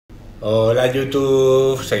Hola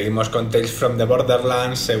YouTube, seguimos con Tales from the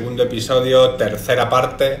Borderlands, segundo episodio, tercera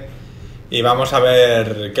parte. Y vamos a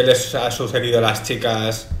ver qué les ha sucedido a las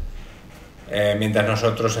chicas mientras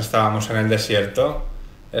nosotros estábamos en el desierto.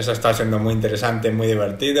 Eso está siendo muy interesante, muy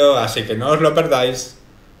divertido, así que no os lo perdáis.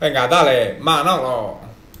 Venga, dale, Manolo.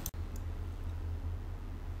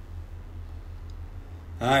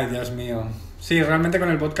 Ay, Dios mío. Sí, realmente con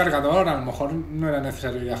el bot cargador a lo mejor no era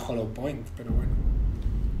necesario ir a Hollow Point, pero bueno.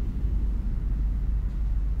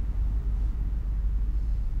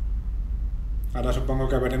 Ahora supongo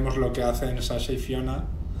que veremos lo que hacen Sasha y Fiona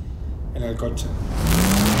en el coche.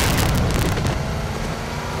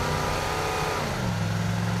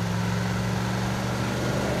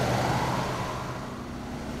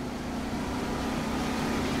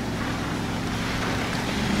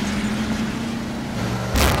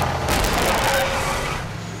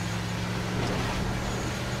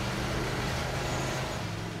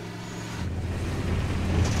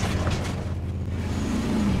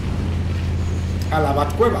 A la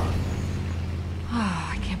Batcueva. Oh,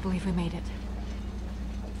 I can't believe we made it.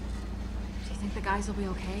 Do you think the guys will be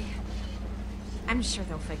okay? I'm sure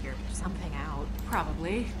they'll figure something out.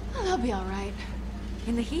 Probably. Oh, they'll be all right.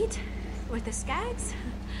 In the heat? With the skags?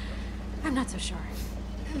 I'm not so sure.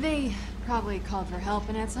 They probably called for help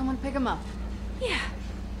and had someone pick them up. Yeah,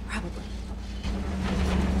 probably.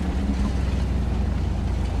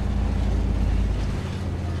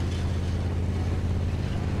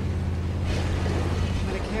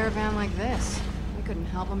 Caravan like this. We couldn't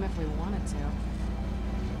help them if we wanted to.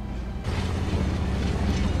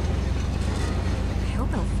 I hope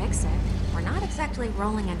they'll fix it. We're not exactly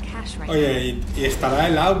rolling in cash right now. Oye, y estará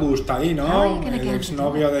el August ahí, ¿no? El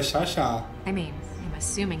exnovio de Sasha. I mean, I'm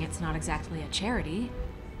assuming it's not exactly a charity.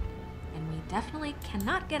 And we definitely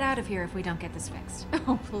cannot get out of here if we don't get this fixed.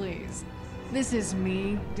 Oh, please. This is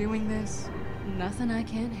me doing this. Nothing I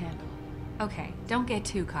can't handle. Okay, don't get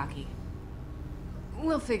too cocky.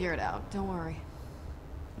 We'll figure it out, don't worry.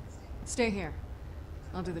 Stay here.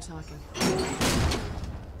 I'll do the talking.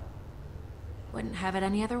 Wouldn't have it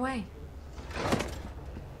any other way.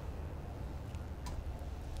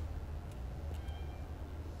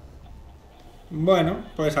 Bueno,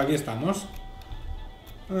 pues aquí estamos.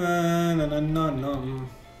 No.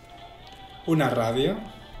 Una radio.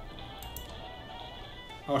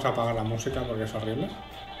 Vamos a apagar la música porque es horrible.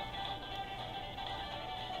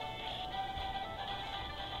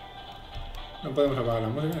 No podemos apagar la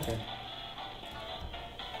música, sí.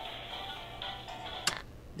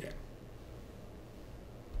 Bien.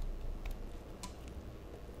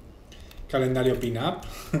 Calendario pin-up.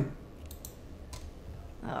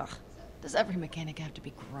 Ugh. Does every mechanic have to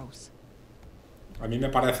be gross? A mí me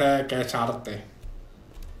parece que es arte.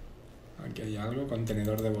 Aquí hay algo,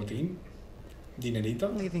 contenedor de botín. Dinerito.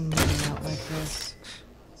 Leaving money out like this.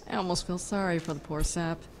 I almost feel sorry for the poor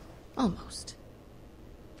sap. Almost.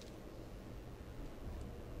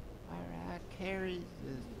 Carries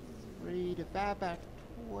is 3 to 5 by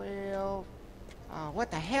 12.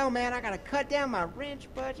 What the hell, man? I gotta cut down my wrench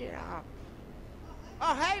budget.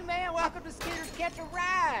 Oh, hey, man, welcome to Scooter's Catch a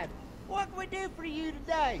Ride. What can we do for you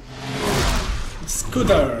today?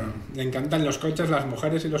 Scooter. Le encantan los coches, las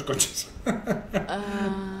mujeres y los coches.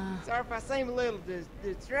 Sorry if I seem a little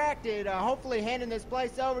distracted. Hopefully handing this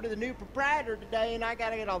place over to the new proprietor today, and I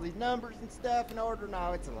gotta get all these numbers and stuff in order.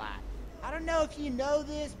 No, it's a lot. I don't know if you know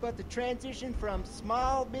this, but the transition from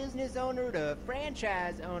small business owner to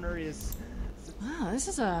franchise owner is... Wow, this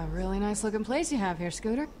is a really nice looking place you have here,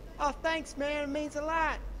 Scooter. Oh, thanks, man. It means a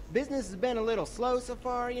lot. Business has been a little slow so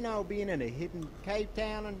far, you know, being in a hidden cave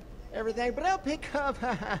town and everything, but it'll pick up.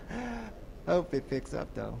 Hope it picks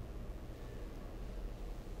up, though.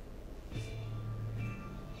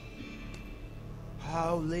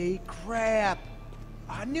 Holy crap!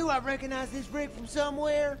 I knew I recognized this rig from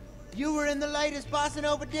somewhere. You were in the latest Bossa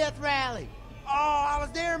Nova Death Rally. Oh, I was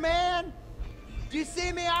there, man. Did you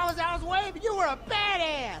see me? I was waving. You were a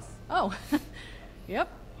badass. Oh, yep,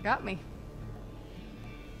 got me.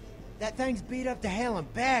 That thing's beat up to hell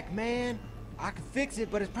and back, man. I can fix it,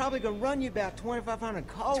 but it's probably gonna run you about 2,500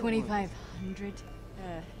 cold. 2,500?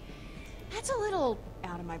 That's a little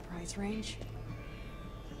out of my price range.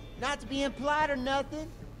 Not to be impolite or nothing,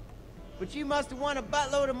 but you must have won a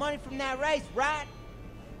buttload of money from that race, right?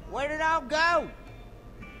 Where did it all go?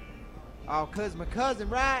 Oh, 'cause my cousin,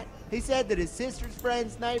 right? He said that his sister's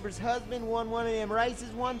friend's neighbor's husband won one of them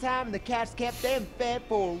races one time and the cats kept them fed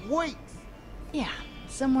for weeks. Yeah,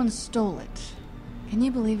 someone stole it. Can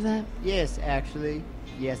you believe that? Yes, actually.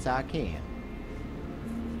 Yes, I can.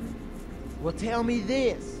 Well, tell me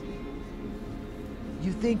this.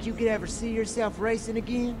 You think you could ever see yourself racing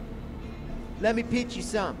again? let me pitch you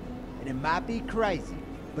something, and it might be crazy,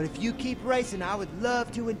 but if you keep racing, I would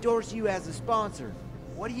love to endorse you as a sponsor.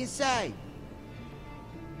 What do you say?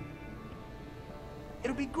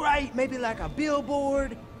 It'll be great, maybe like a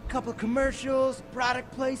billboard, couple of commercials,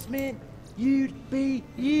 product placement. You'd be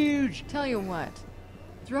huge. Tell you what,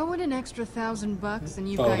 throw in an extra $1,000 and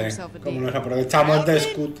you've got Pobre, yourself a como deal. nos aprovechamos de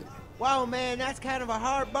Scoot. Whoa, man, that's kind of a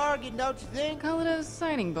hard bargain, don't you think? Call it a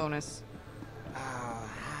signing bonus.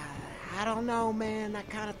 I don't know, man. That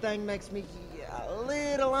kind of thing makes me a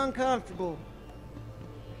little uncomfortable.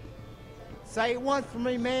 Say it once for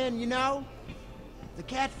me, man, you know? The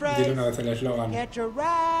catchphrase. Dile una vez el eslogan. Catch a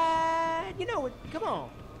ride. You know it. Come on.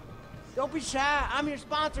 Don't be shy. I'm your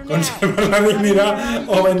sponsor now. Conservar la dignidad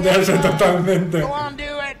o venderse totalmente. Go on,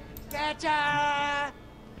 do it. Catch a...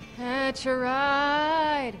 Catch a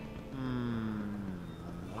ride.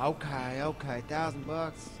 Okay,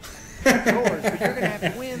 $1,000. Of course, but you're gonna have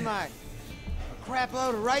to win like a crap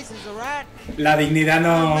load of races, alright? La dignidad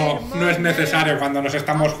no es necesario cuando nos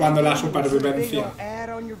estamos jugando la supervivencia. Ad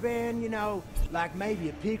on your van, you know, like maybe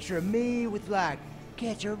a picture of me with like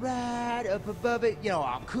catch a ride up above it, you know,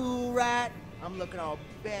 all cool, right? I'm looking all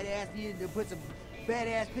badass. You put some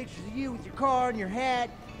badass pictures of you with your car and your hat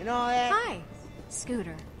and all that. Hi,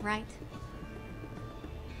 Scooter, right?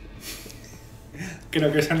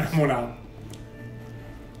 Creo que se ha enamorado.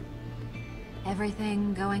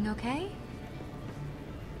 Everything going okay?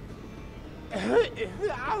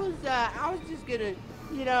 I was just gonna,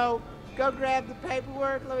 you know, go grab the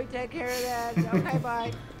paperwork. Let me take care of that. Okay,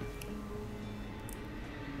 bye.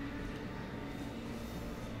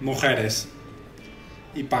 Mujeres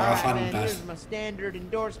y Alright, man, pagafantas. here's my standard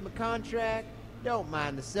endorsement contract. Don't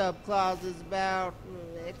mind the sub-clauses about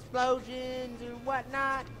explosions or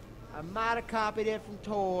whatnot. I might have copied it from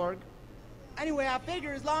Torg. Anyway, I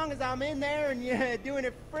figure as long as I'm in there and you're doing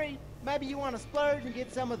it for free, maybe you want to splurge and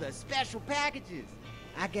get some of the special packages.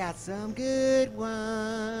 I got some good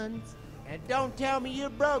ones. And don't tell me you're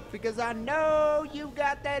broke, because I know you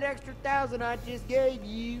got that extra 1,000 I just gave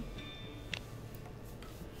you.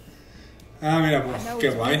 Ah, mira, pues qué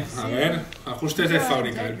guay. A ver, ajustes de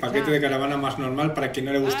fábrica. El paquete de caravana más normal para quien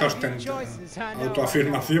no le gusta ostentar.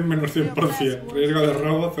 Autoafirmación menos 100%. Riesgo de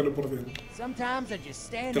robo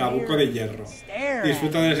 0%. Trabuco de hierro.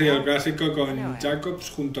 Disfruta del sello clásico con Jacobs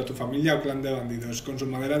junto a tu familia o clan de bandidos. Con su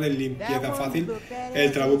madera de limpieza fácil,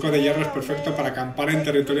 el trabuco de hierro es perfecto para acampar en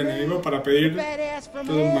territorio enemigo, para pedir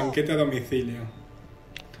todo un banquete a domicilio.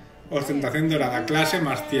 Ostentación dorada, clase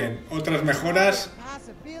más 100. Otras mejoras...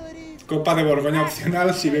 Copa de Borgoña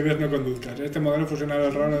opcional si bebes no conduzcas. Este modelo fusiona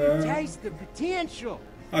el rol de...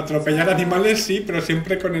 Atropellar animales sí, pero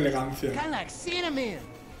siempre con elegancia.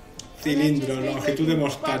 Cilindro, longitud de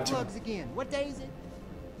mostacho.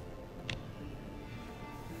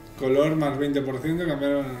 Color más 20%,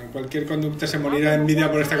 cambiaron. Cualquier conducta se morirá de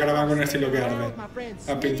envidia por esta caravana con estilo que arde.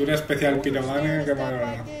 La pintura especial pirománica que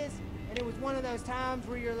valora.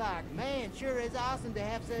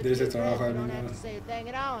 Desde trabajo de mañana.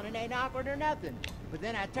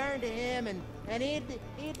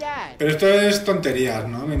 Pero esto es tonterías,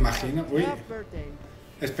 ¿no? Me imagino. Uy.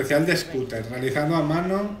 Especial de scooter, realizado a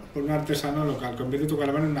mano por un artesano local. Convierte tu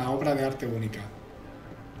caravana en una obra de arte única.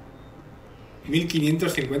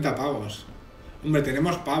 1.550 pavos. Hombre,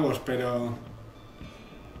 tenemos pavos, pero...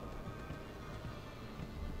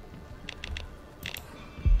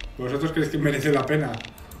 ¿Vosotros creéis que merece la pena?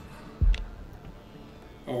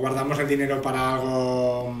 ¿O guardamos el dinero para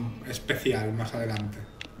algo especial más adelante?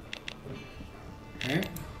 ¿Eh?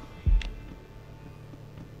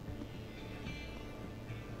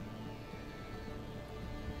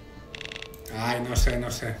 Ay, no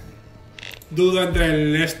sé. Dudo entre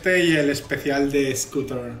el este y el especial de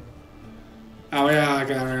Scooter. Ah, voy a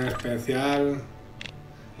quedarme en el especial.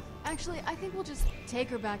 Actually, I think we'll just take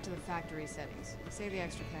her back to the factory settings. Save the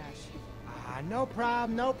extra cash. No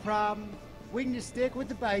problem. We can just stick with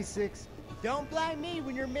the basics. Don't blame me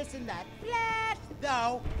when you're missing that flash,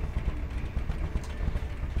 though.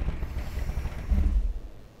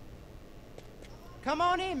 Come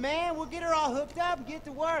on in, man. We'll get her all hooked up and get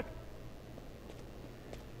to work.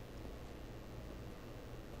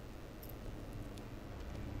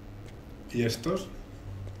 ¿Y estos?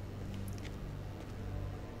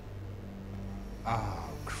 Oh,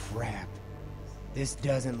 crap. This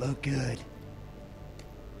doesn't look good.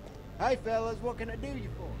 Hey, fellas, what can I do you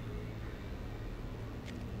for?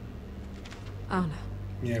 Oh, no.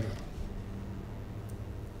 Mierda.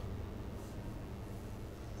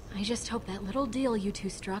 I just hope that little deal you two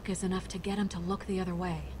struck is enough to get him to look the other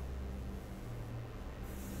way.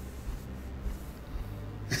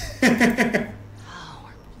 Oh,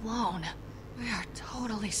 we're blown. We are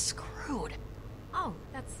totally screwed. Oh,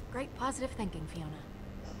 that's great positive thinking, Fiona.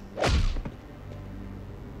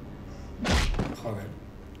 Joder,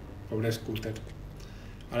 pobre Scooter.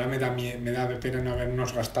 Ahora me da pena no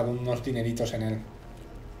habernos gastado unos dineritos en él.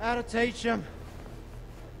 That'll teach them.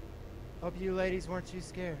 Hope you ladies weren't too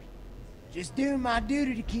scared. Just doing my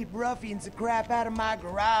duty to keep ruffians the crap out of my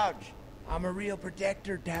garage. I'm a real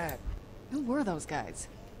protector type. Who were those guys?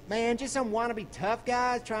 Man, just some wannabe tough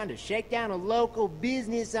guys trying to shake down a local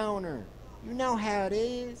business owner. You know how it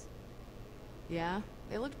is. Yeah,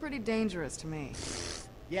 they looked pretty dangerous to me.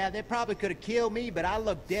 Yeah, they probably could have killed me, but I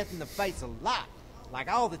look death in the face a lot.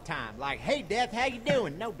 Like all the time. Like, hey, Death, how you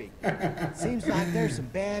doing? No big. Seems like there's some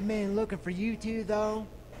bad men looking for you two, though.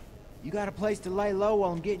 You got a place to lay low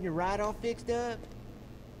while I'm getting your ride-off fixed up?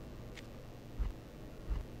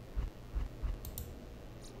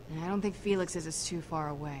 I don't think Felix's is too far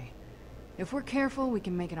away. If we're careful, we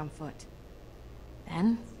can make it on foot.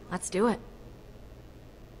 Then, let's do it.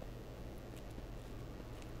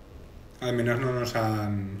 Al menos no nos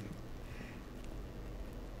han...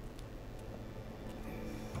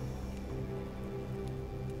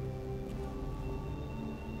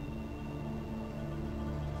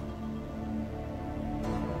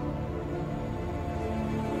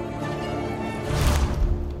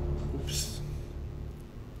 Ups.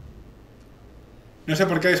 No sé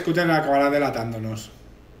por qué Scooter acabará delatándonos.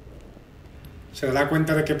 Se da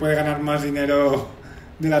cuenta de que puede ganar más dinero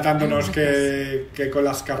delatándonos que con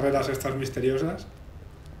las carreras estas misteriosas.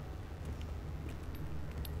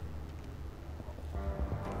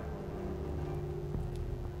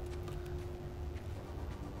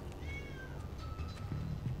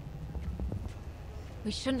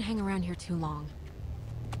 We shouldn't hang around here too long.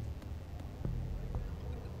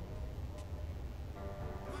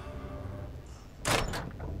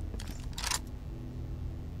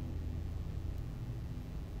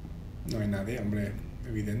 No hay nadie, hombre.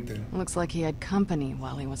 Evidente. Looks like he had company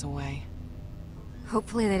while he was away.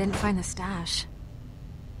 Hopefully they didn't find the stash.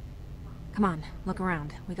 Come on, look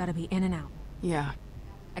around. We gotta be in and out. Yeah.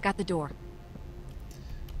 I got the door.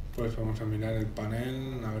 Pues vamos a mirar el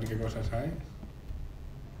panel, a ver qué cosas hay.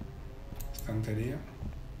 Estantería.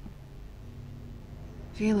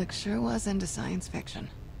 Felix sure was into science fiction.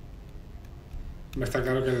 Me está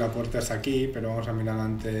claro que la puerta es aquí, pero vamos a mirar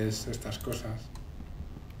antes estas cosas.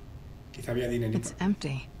 Quizá había dinerito. It's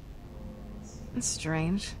empty. It's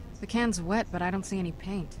strange. The can's wet, but I don't see any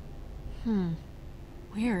paint.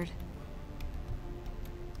 Weird.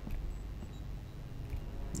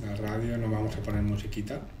 La radio, no vamos a poner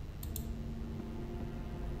musiquita.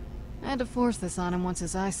 I had to force this on him once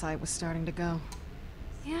his eyesight was starting to go.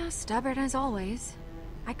 Yeah, stubborn as always.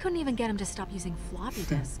 I couldn't even get him to stop using floppy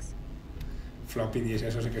disks. Floppy disk,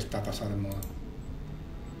 eso sí que está pasado de moda.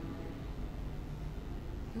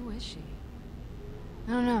 Who is she?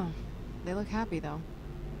 I don't know. They look happy, though.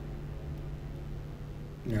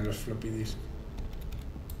 Mira los floppy disk.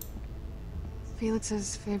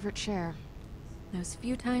 Felix's favorite chair. Those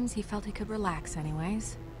few times he felt he could relax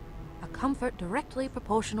anyways. A comfort directly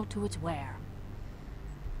proportional to its wear.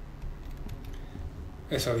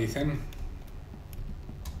 Eso dicen.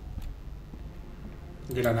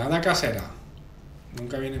 Granada casera.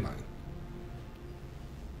 Nunca viene mal.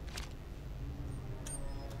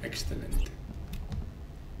 Excelente.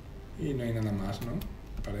 Y no hay nada más, ¿no?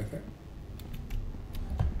 Parece.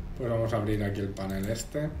 Pues vamos a abrir aquí el panel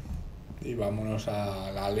este. Y vámonos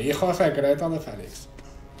al hijo secreto de Félix.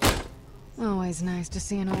 Always nice to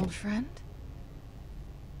see an old friend.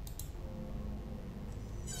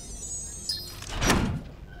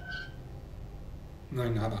 No hay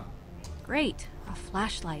nada. Great, a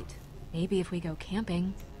flashlight. Maybe if we go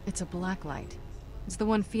camping. It's a black light. It's the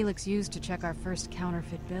one Felix used to check our first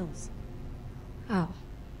counterfeit bills. Oh,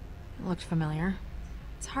 it looked familiar.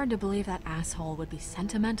 It's hard to believe that asshole would be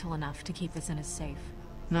sentimental enough to keep this in his safe.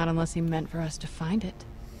 Not unless he meant for us to find it.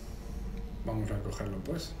 Vamos a cogerlo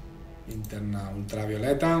pues. Linterna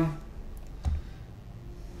ultravioleta.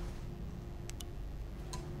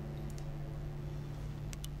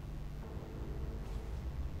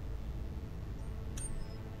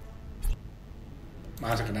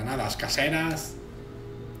 Más granadas caseras.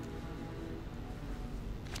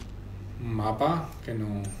 Un mapa que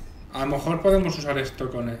no... A lo mejor podemos usar esto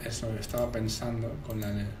con eso. Estaba pensando con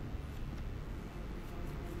la...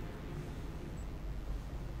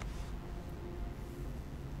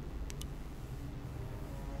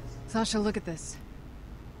 Sasha, look at this.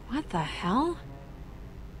 What the hell?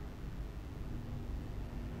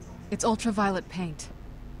 It's ultraviolet paint.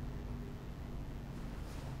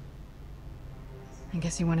 I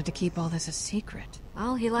guess he wanted to keep all this a secret.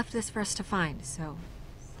 Well, he left this for us to find, so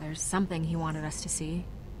there's something he wanted us to see.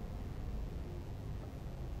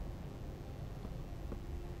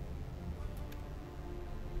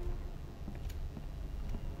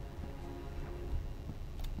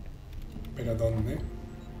 ¿Pero dónde?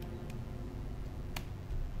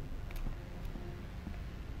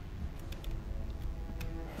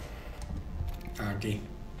 Aquí.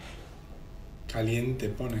 Caliente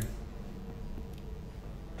pone.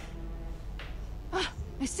 Ah,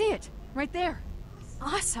 I see it. Right there.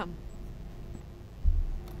 Awesome.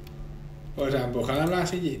 Pues a empujar a la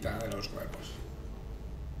sillita de los huevos.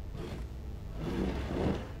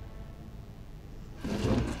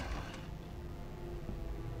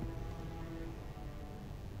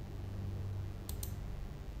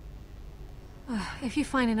 If you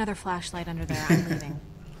find another flashlight under there, I'm leaving.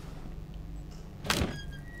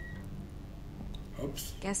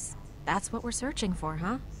 Oops. Guess that's what we're searching for,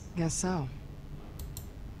 huh? Guess so.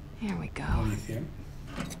 Here we go. Munición.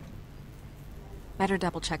 Better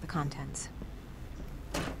double check the contents.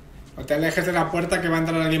 No te alejes de la puerta que va a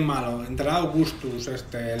entrar alguien malo. Entrará Augustus,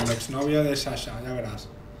 el exnovio de Sasha, ya verás.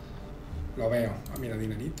 Lo veo. Ah, mira,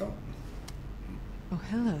 dinerito. Oh,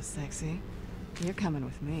 hello, sexy. You're coming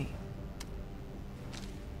with me.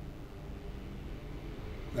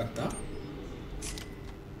 Ya está.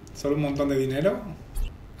 Solo un montón de dinero.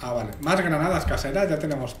 Ah, vale. Más granadas caseras, ya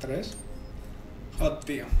tenemos 3. Hot,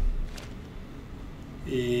 tío.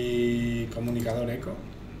 Y comunicador eco.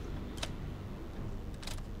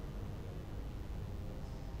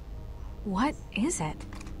 What is it?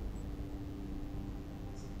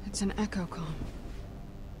 It's an echo comm.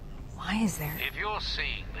 Why is there? If you're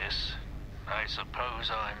seeing this, I suppose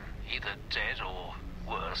I'm either dead or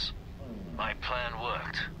worse. My plan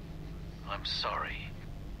worked. I'm sorry.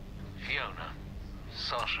 Fiona,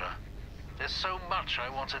 Sasha, there's so much I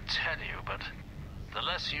want to tell you, but the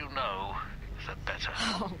less you know, the better.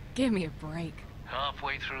 Oh, give me a break.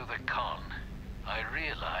 Halfway through the con, I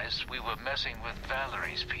realized we were messing with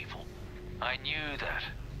Valerie's people. I knew that,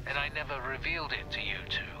 and I never revealed it to you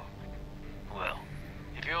two. Well,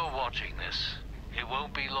 if you're watching this, it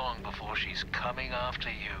won't be long before she's coming after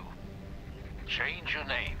you. Change your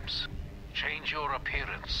names. Change your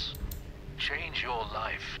appearance. Change your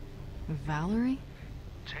life. Valerie?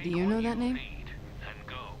 Take Do you know what that name? need and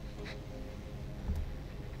go.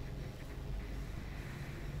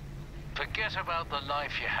 Forget about the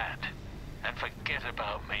life you had, and forget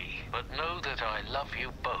about me. But know that I love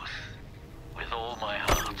you both, with all my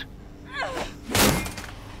heart.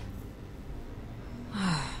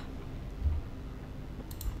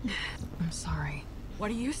 I'm sorry. What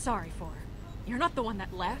are you sorry for? You're not the one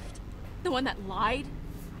that left? The one that lied?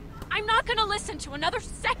 I'm not gonna listen to another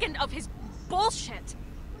second of his bullshit!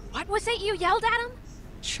 What was it you yelled at him?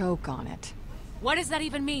 Choke on it. What does that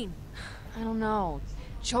even mean? I don't know.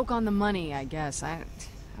 Choke on the money, I guess. I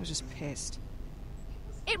was just pissed.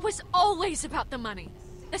 It was always about the money.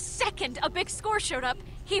 The second a big score showed up,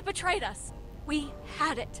 he betrayed us. We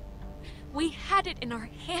had it. We had it in our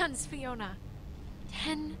hands, Fiona.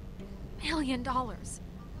 $10 million.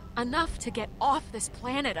 Enough to get off this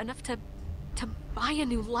planet, enough to buy a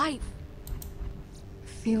new life.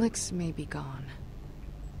 Felix may be gone,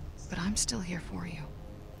 but I'm still here for you.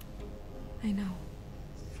 I know.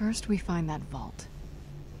 First, we find that vault.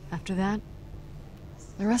 After that,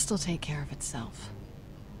 the rest will take care of itself.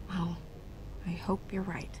 Well, I hope you're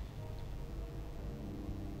right.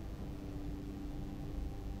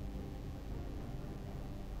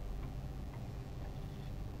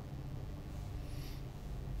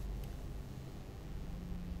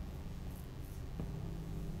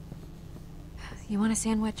 You want a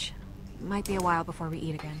sandwich? Might be a while before we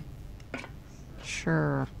eat again.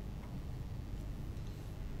 Sure.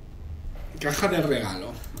 Caja de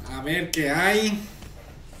regalo. A ver qué hay.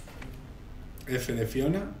 F de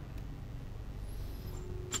Fiona.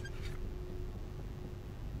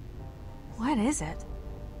 What is it?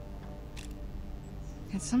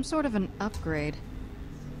 It's some sort of an upgrade.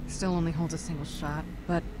 Still only holds a single shot,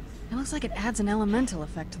 but it looks like it adds an elemental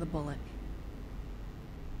effect to the bullet.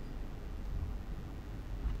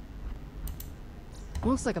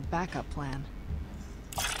 Looks like a backup plan.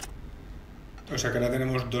 O sea que ahora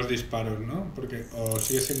tenemos 2 disparos, ¿no? Porque o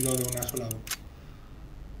sigue siendo de una sola.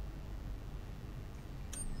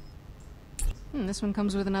 This one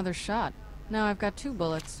comes with another shot. Now I've got 2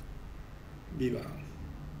 bullets. Viva.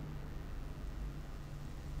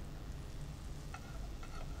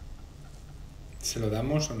 ¿Se lo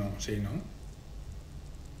damos o no? Sí, ¿no?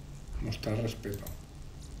 Mostrar respeto.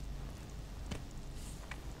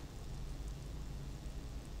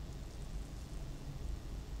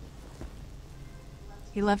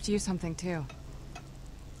 He left you something too.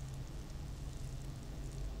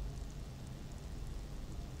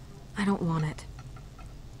 I don't want it.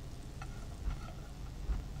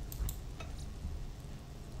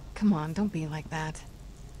 Come on, don't be like that.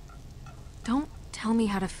 Don't tell me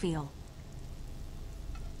how to feel.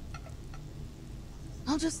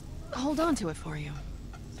 I'll just hold on to it for you,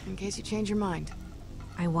 in case you change your mind.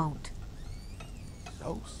 I won't.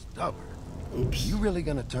 So stubborn. Oops. You really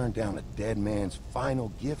gonna turn down a dead man's final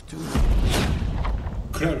gift to you?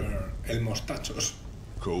 Clever, el mostachos.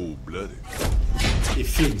 Cold-blooded. Y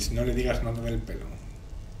Finch, no le digas nada del pelo.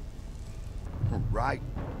 Right?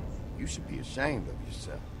 You should be ashamed of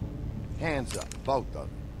yourself. Hands up, both of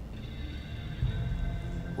you.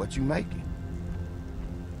 What you making?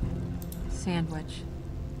 Sandwich.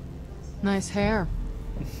 Nice hair.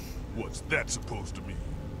 What's that supposed to mean?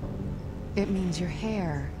 It means your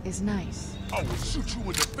hair is nice. I will shoot you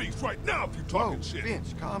in the face right now if you talking Whoa, shit.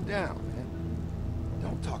 Finch, calm down, man.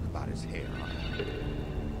 Don't talk about his hair, huh?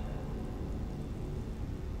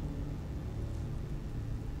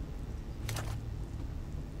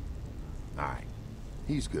 Alright,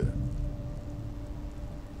 he's good.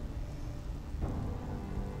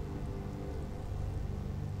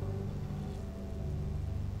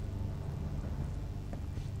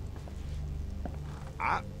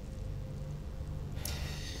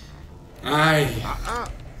 Ay.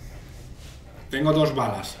 Tengo 2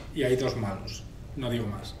 balas y hay 2 malos. No digo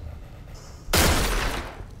más.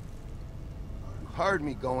 You heard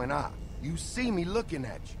me going out. You see me looking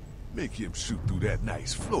at you. Make him shoot through that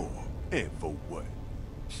nice floor. And for what?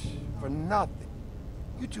 For nothing.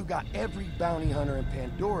 You two got every bounty hunter in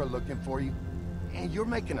Pandora looking for you, and you're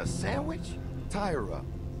making a sandwich? Tie her up.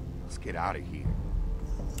 Let's get out of here.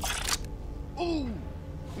 Ooh,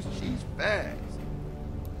 she's fast.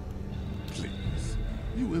 Please.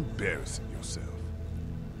 You embarrassing yourself.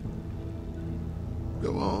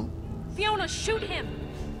 Go on. Fiona, shoot him!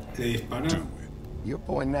 Le dispara. Do it. You're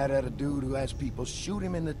pointing that at a dude who has people shoot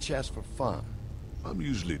him in the chest for fun. I'm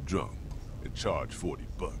usually drunk and charge $40,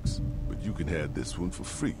 but you can have this one for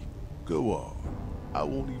free. Go on. I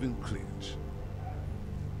won't even clinch.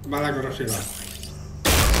 Bala corrosiva.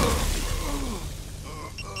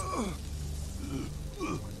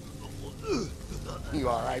 You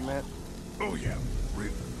all right, man? Oh yeah,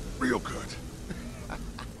 real good.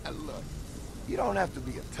 Look, you don't have to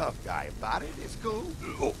be a tough guy about it. It's cool.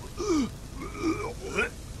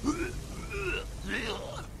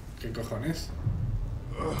 ¿Qué cojones?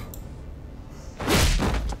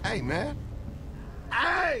 Hey, man.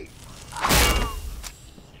 Hey!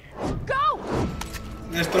 Go!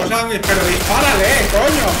 Destrozan, pero dispárale,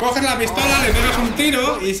 coño. Coges la pistola, le pegas un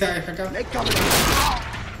tiro y se acaba. They coming.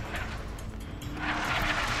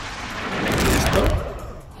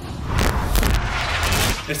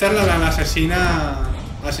 Esta es la asesina.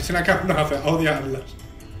 Asesina que no hace, odia hablas.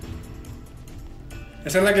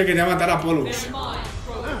 Esa es la que quería matar a Pollux.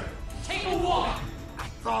 I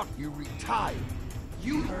thought you retired.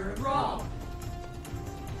 You heard wrong.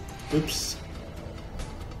 Ups.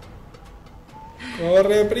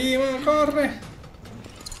 Corre, prima, corre.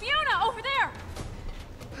 Fiona, over there!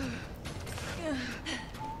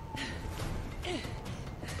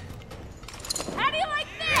 How do you like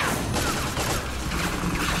this?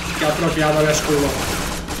 Qué apropiado el escudo.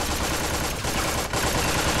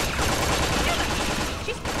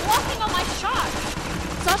 She's blocking all my shots!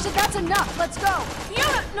 Sasha, that's enough. Let's go.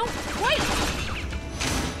 Fiona, no, wait!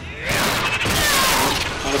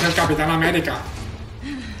 Ahora es el Capitán América.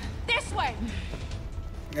 This way!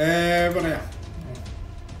 Por allá.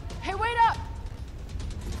 Hey, wait up.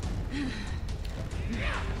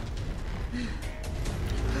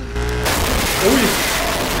 Uy.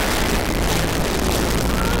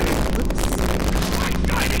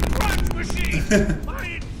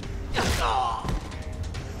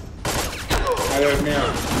 Ay, Dios mío.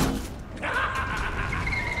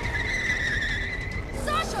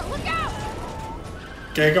 Sasha, look out!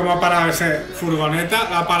 Que como ha parado ese furgoneta,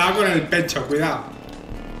 la ha parado con el pecho, cuidado.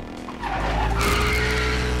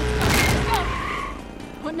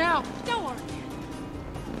 What now? Don't worry.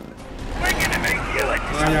 Ay,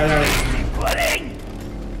 ay, ay.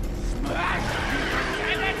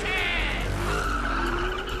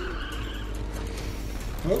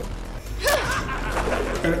 Oh.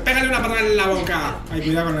 Pero pégale una patada en la boca. Ay,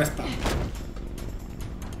 cuidado con esta.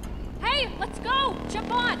 Hey, let's go!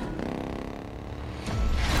 Jump on!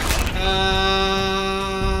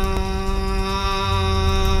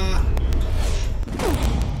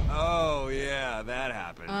 Oh, yeah, that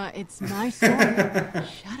happened. It's my sword.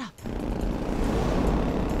 Shut up.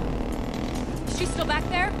 Is she still back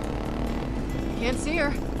there? Can't see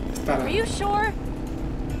her. Are you sure?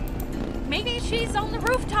 Maybe she's on the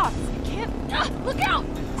rooftops. I can't. Look out!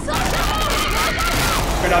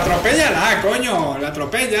 Pero atropéllala, coño. La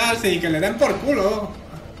atropellas y que le den por culo.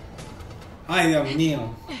 Ay, Dios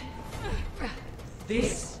mío.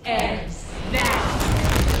 This ends now.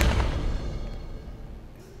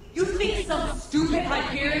 You think some stupid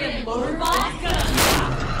Hyperion motorbot's gonna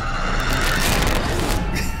stop?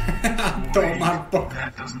 Toma,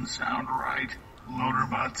 That doesn't sound right.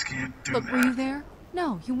 Motorbots can't do Look, that. were you there?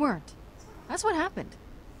 No, you weren't. That's what happened.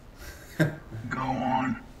 Go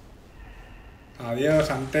on. Adiós,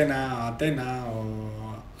 Antena, Atena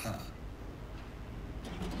o...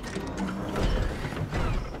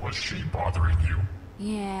 Was she bothering you?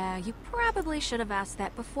 Yeah, you probably should have asked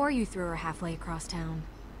that before you threw her halfway across town.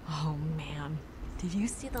 Oh man, did you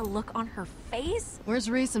see the look on her face? Where's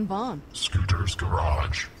Reese and Vaughn? Scooter's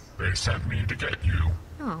garage. They sent me to get you.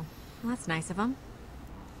 Oh, well, that's nice of them.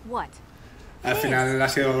 What? Al final ha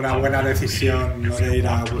sido una buena decisión no de ir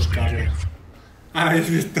a buscarle. ¿Habéis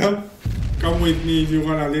visto? Come with me if you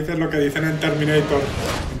wanna live, es lo que dicen en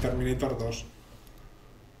Terminator 2.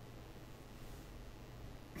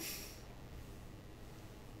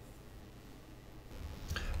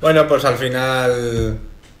 Bueno, pues al final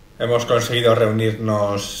hemos conseguido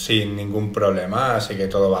reunirnos sin ningún problema, así que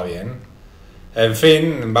todo va bien. En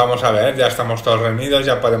fin, vamos a ver, ya estamos todos reunidos,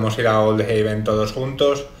 ya podemos ir a Old Haven todos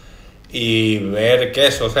juntos y ver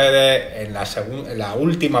qué sucede en la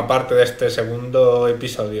última parte de este segundo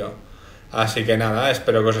episodio. Así que nada,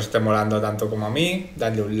 espero que os esté molando tanto como a mí,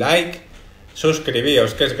 dadle un like,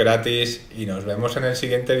 suscribíos que es gratis y nos vemos en el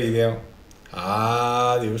siguiente vídeo.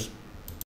 Adiós.